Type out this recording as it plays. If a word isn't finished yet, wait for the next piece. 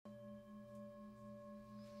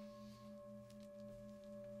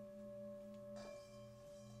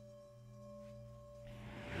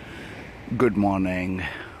Good morning.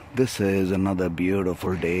 This is another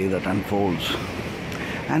beautiful day that unfolds.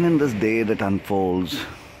 And in this day that unfolds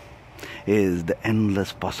is the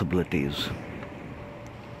endless possibilities.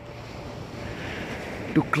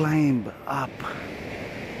 To climb up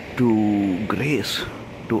to grace,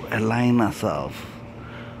 to align ourselves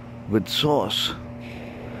with Source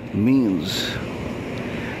means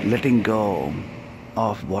letting go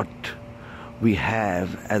of what we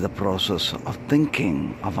have as a process of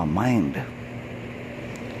thinking of our mind.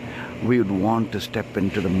 We would want to step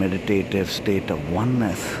into the meditative state of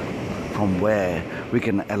oneness from where we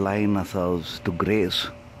can align ourselves to grace,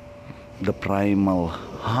 the primal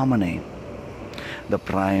harmony, the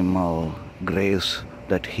primal grace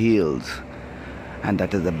that heals and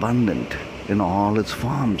that is abundant in all its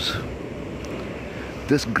forms.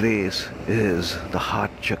 This grace is the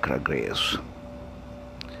heart chakra grace.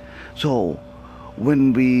 So,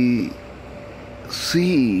 when we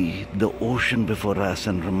see the ocean before us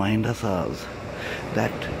and remind ourselves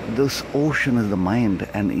that this ocean is the mind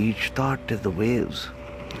and each thought is the waves,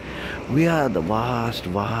 we are the vast,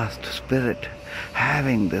 vast spirit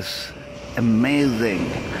having this amazing,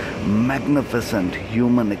 magnificent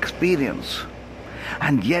human experience.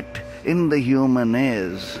 And yet, in the human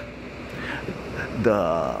is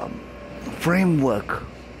the framework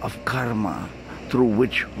of karma through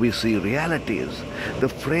which we see realities, the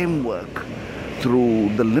framework through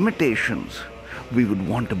the limitations. We would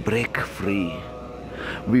want to break free.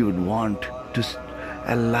 We would want to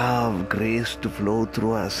allow grace to flow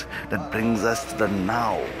through us that brings us to the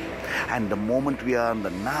now. And the moment we are in the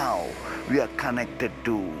now, we are connected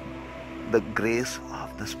to the grace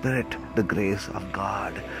of the Spirit, the grace of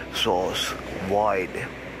God, Source, Void.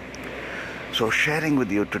 So sharing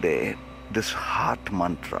with you today this heart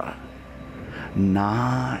mantra,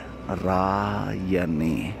 Narayani.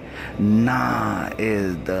 Na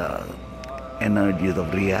is the energies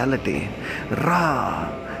of reality. Ra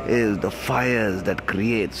is the fires that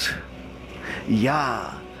creates.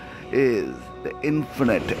 Ya is the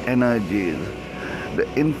infinite energies, the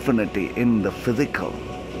infinity in the physical.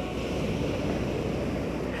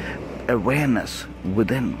 Awareness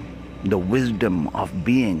within, the wisdom of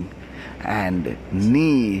being. And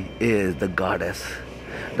Ni is the goddess,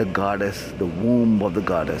 the womb of the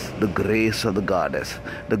goddess, the grace of the goddess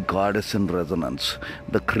in resonance,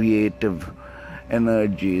 the creative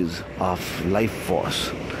energies of life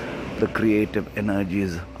force, the creative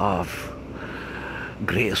energies of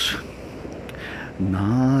grace.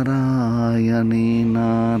 Narayani,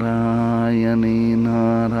 Narayani,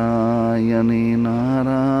 Narayani,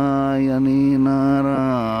 Narayani,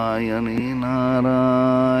 Narayani,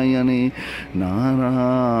 Narayani,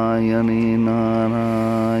 Narayani,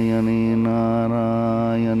 Narayani,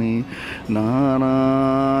 Narayani,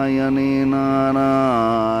 Narayani,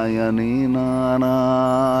 Narayani,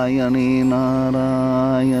 Narayani,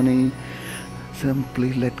 Narayani.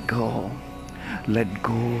 Simply let go. Let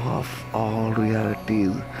go of all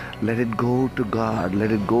realities. Let it go to God.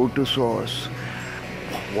 Let it go to Source.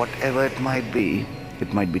 Whatever it might be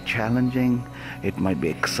challenging, it might be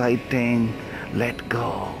exciting. Let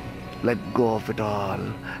go. Let go of it all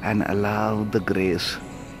and allow the grace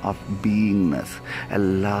of beingness,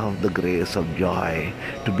 allow the grace of joy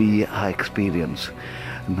to be our experience.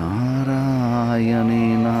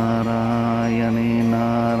 Narayani, Narayani,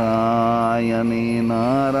 Narayani,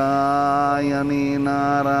 Narayani,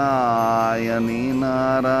 Narayani,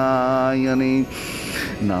 Narayani,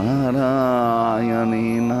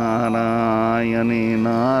 Narayani, Narayani,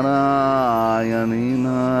 Narayani,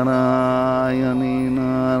 Narayani,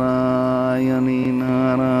 Narayani,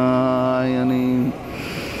 Narayani.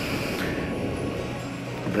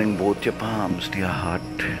 Bring both your palms to your heart,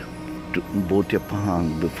 to both your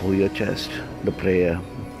palms before your chest, the prayer,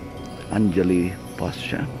 Anjali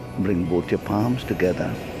posture. Bring both your palms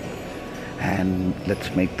together and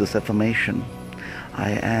let's make this affirmation.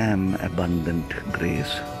 I am abundant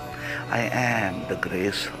grace. I am the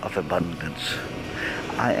grace of abundance.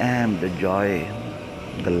 I am the joy,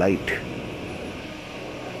 the light,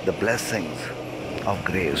 the blessings of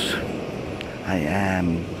grace. I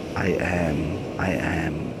am.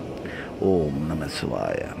 Om Namah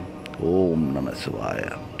Shivaya. Om Namah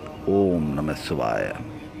Shivaya. Om Namah Shivaya.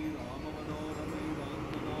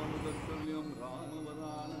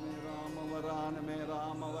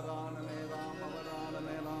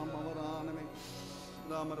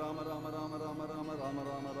 Rama Rama Rama Rama Rama Rama Rama Rama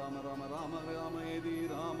Rama Rama Rama Rama Edi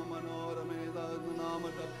Rama Manorame Nama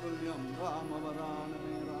Tatulyam Rama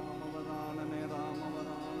Varaname Rama Varaname Rama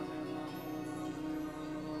Varaname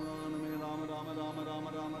Rama Rama Rama Rama Rama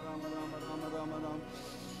Rama Rama Rama Rama Rama Rama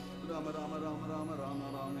Rama Rama Rama Rama Rama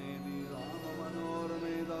Ramedi Rama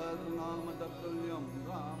Manorame Namatatulyam